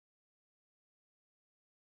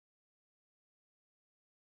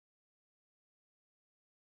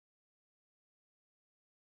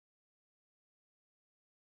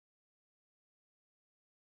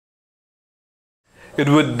It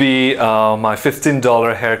would be my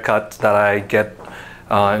 $15 haircut that I get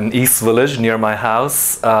in East Village near my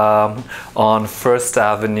house on First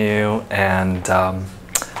Avenue, and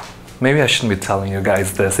maybe I shouldn't be telling you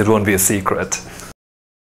guys this, it won't be a secret.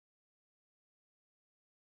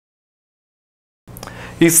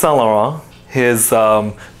 Yves Saint Laurent, his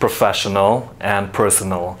professional and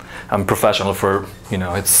personal. I'm professional for, you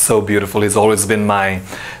know, it's so beautiful. He's always been my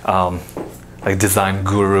like design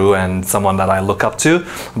guru and someone that I look up to.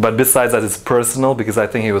 But besides that, it's personal because I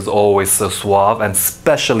think he was always so suave, and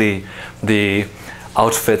especially the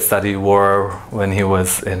outfits that he wore when he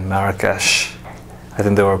was in Marrakesh. I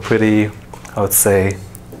think they were pretty, I would say,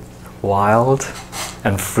 wild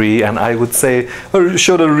and free, and I would say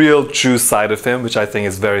showed a real true side of him, which I think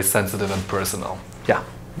is very sensitive and personal. Yeah.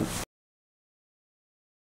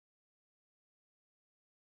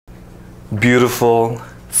 Beautiful,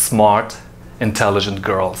 smart, intelligent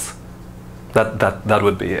girls. That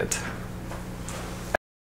would be it.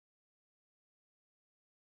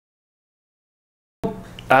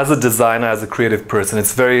 As a designer, as a creative person,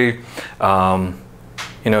 it's very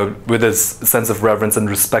you know, with this sense of reverence and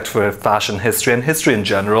respect for fashion history and history in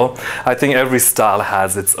general. I think every style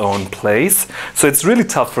has its own place. So it's really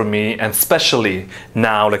tough for me, and especially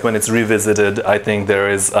now, like when it's revisited, I think there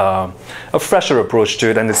is a fresher approach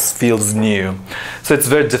to it and it feels new. So it's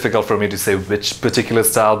very difficult for me to say which particular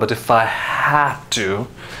style, but if I had to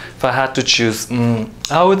choose,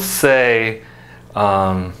 I would say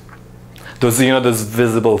those, you know, those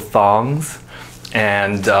visible thongs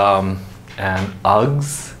and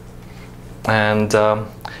Uggs,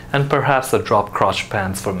 and perhaps the drop crotch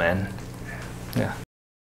pants for men. Yeah.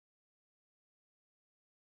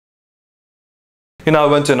 You know, I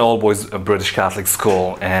went to an all-boys British Catholic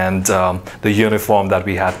school, and the uniform that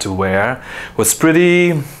we had to wear was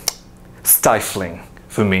pretty stifling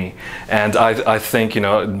for me, and I think, you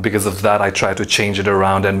know, because of that I tried to change it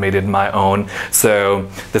around and made it my own. So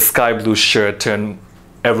the sky blue shirt turned,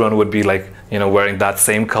 everyone would be like, you know, wearing that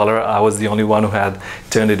same color. I was the only one who had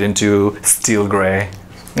turned it into steel gray.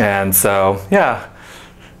 And so, yeah,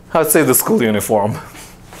 I would say the school uniform.